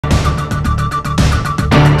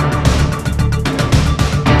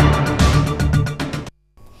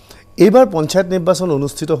এইবাৰ পঞ্চায়ত নিৰ্বাচন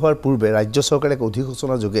অনুষ্ঠিত হোৱাৰ পূৰ্বে ৰাজ্য চৰকাৰে এক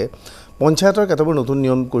অধিসূচনা যোগে পঞ্চায়তৰ কেতবোৰ নতুন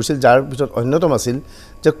নিয়ম কৰিছিল যাৰ ভিতৰত অন্যতম আছিল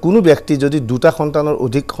যে কোনো ব্যক্তি যদি দুটা সন্তানৰ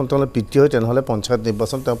অধিক সন্তানৰ পিতৃ হয় তেনেহলে পঞ্চায়ত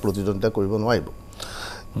নিৰ্বাচন তেওঁ প্ৰতিদ্বন্দ্বিতা কৰিব নোৱাৰিব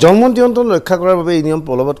জন্ম নিয়ন্ত্ৰণ ৰক্ষা কৰাৰ বাবে এই নিয়ম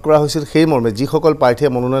বলবৎ কৰা হৈছিল সেই মৰ্মে যিসকল প্ৰাৰ্থীয়ে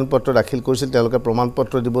মনোনয়ন পত্ৰ দাখিল কৰিছিল তেওঁলোকে প্ৰমাণ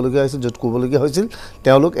পত্ৰ দিবলগীয়া হৈছিল য'ত ক'বলগীয়া হৈছিল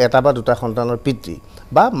তেওঁলোক এটা বা দুটা সন্তানৰ পিতৃ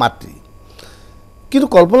বা মাতৃ কিন্তু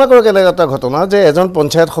কল্পনা কৰক এটা ঘটনা যে এজন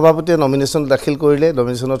পঞ্চায়ত সভাপতিয়ে নমিনেশ্যন দাখিল কৰিলে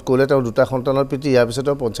নমিনেশ্যনত ক'লে তেওঁ দুটা সন্তানৰ পিতৃ ইয়াৰ পিছত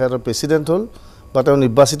পঞ্চায়তৰ প্ৰেচিডেণ্ট হ'ল বা তেওঁ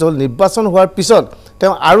নিৰ্বাচিত হ'ল নিৰ্বাচন হোৱাৰ পিছত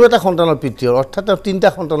তেওঁ আৰু এটা সন্তানৰ পিতৃ হ'ল অৰ্থাৎ তেওঁ তিনিটা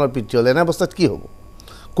সন্তানৰ পিতৃ হ'ল এনে অৱস্থাত কি হ'ব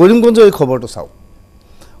কৰিমগঞ্জৰ এই খবৰটো চাওক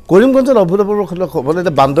কৰিমগঞ্জৰ অভূতপূৰ্ব খবৰ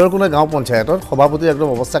যে বান্দৰকোনা গাঁও পঞ্চায়তৰ সভাপতিৰ একদম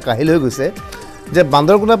অৱস্থা কাহিল হৈ গৈছে যে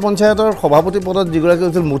বান্দৰকোনা পঞ্চায়তৰ সভাপতি পদত যিগৰাকী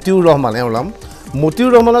হৈছিল মতিউৰ ৰহমান এওঁৰ নাম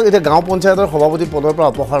মতিউৰ ৰহমানক এতিয়া গাঁও পঞ্চায়তৰ সভাপতি পদৰ পৰা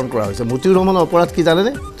অপসাৰণ কৰা হৈছে মতিউৰ ৰহমানৰ অপৰাধ কি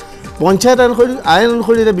জানেনে পঞ্চায়ত আইন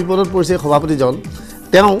অনুসৰি এতিয়া বিপদত পৰিছে সভাপতিজন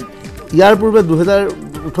তেওঁ ইয়াৰ পূৰ্বে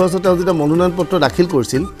 2018 তেওঁ যেতিয়া মনোনয়ন পত্ৰ দাখিল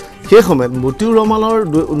কৰিছিল সেই সময়ত মতিউৰ ৰহমানৰ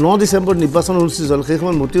 9 ডিচেম্বৰ নিৰ্বাচন অনুষ্ঠিত হ'ল সেই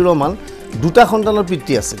সময়ত মতিউৰ ৰহমান দুটা সন্তানৰ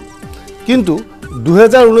পিতৃ আছিল কিন্তু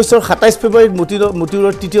 2019 ৰ 27 ফেব্ৰুৱাৰীত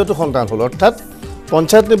মতিউৰৰ তৃতীয়টো সন্তান হ'ল অৰ্থাৎ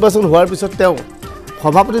পঞ্চায়ত নিৰ্বাচন হোৱাৰ পিছত তেওঁ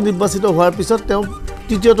সভাপতি নিৰ্বাচিত হোৱাৰ পিছত তেওঁ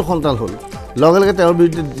তৃতীয়টো সন্তান হ'ল লগে লগে তেওঁৰ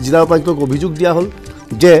বিৰুদ্ধে জিলা উপায়ুক্তক অভিযোগ দিয়া হ'ল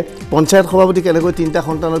যে পঞ্চায়ত সভাপতি কেনেকৈ তিনিটা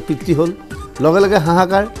সন্তানৰ পিতৃ হ'ল লগে লগে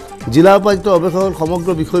হাহাকাৰ জিলা উপায়ুক্ত অৱশেষত সমগ্ৰ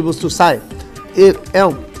বিষয়বস্তু চাই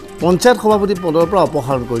এওঁ পঞ্চায়ত সভাপতি পদৰ পৰা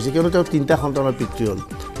অপসাৰণ কৰিছে কিয়নো তেওঁ তিনিটা সন্তানৰ পিতৃ হ'ল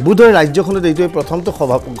বোধহয় ৰাজ্যখনত এইটোৱে প্ৰথমটো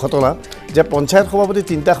ঘটনা যে পঞ্চায়ত সভাপতি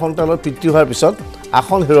তিনিটা সন্তানৰ পিতৃ হোৱাৰ পিছত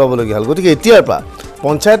আসন হেৰুৱাবলগীয়া হ'ল গতিকে এতিয়াৰ পৰা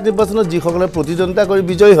পঞ্চায়ত নিৰ্বাচনত যিসকলে প্ৰতিদ্বন্দ্বিতা কৰি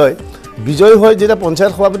বিজয়ী হয় যেতিয়া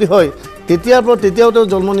পঞ্চায়ত সভাপতি হয় তেতিয়াও তেওঁ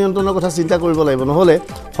জন্ম নিয়ন্ত্ৰণৰ কথা চিন্তা কৰিব লাগিব নহ'লে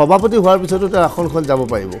সভাপতি হোৱাৰ পিছতো তেওঁ আসনখন যাব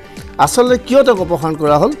পাৰিব আচলতে কিয় তেওঁক অপসাৰণ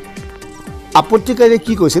কৰা হ'ল আপত্তিকাৰীয়ে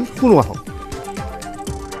কি কৈছিল শুনো আহক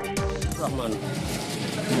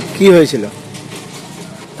কি হয়েছিল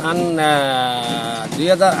তান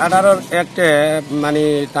 2018 একটে মানে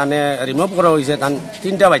তানে রিমুভ করা হয়েছে তান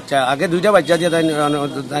তিনটা বাচ্চা আগে দুইটা বাচ্চা দিয়ে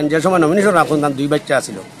তান যে সময় নমিনেশন রাখুন তান দুই বাচ্চা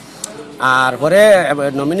ছিল আর পরে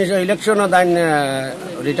নমিনেশন ইলেকশনও তান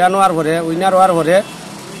রিটার্ন হওয়ার পরে উইনার হওয়ার পরে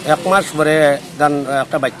এক মাস পরে তান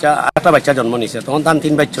একটা বাচ্চা জন্ম নিছে তখন তান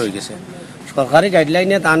তিন বাচ্চা হয়ে গেছে সরকারি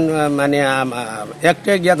গাইডলাইনে তান মানে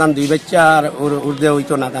একটে গিয়া তান দুই বাচ্চা আর উর্ধে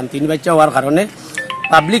হইতো না তান তিন বাচ্চা হওয়ার কারণে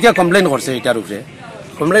পাবলিকে কমপ্লেন করছে এটার উপরে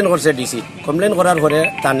কমপ্লেন করছে ডিসি কমপ্লেন করার পরে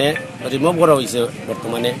তানে রিমুভ করা হয়েছে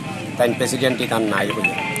বর্তমানে তাই প্রেসিডেন্টই তান নাই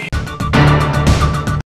হয়ে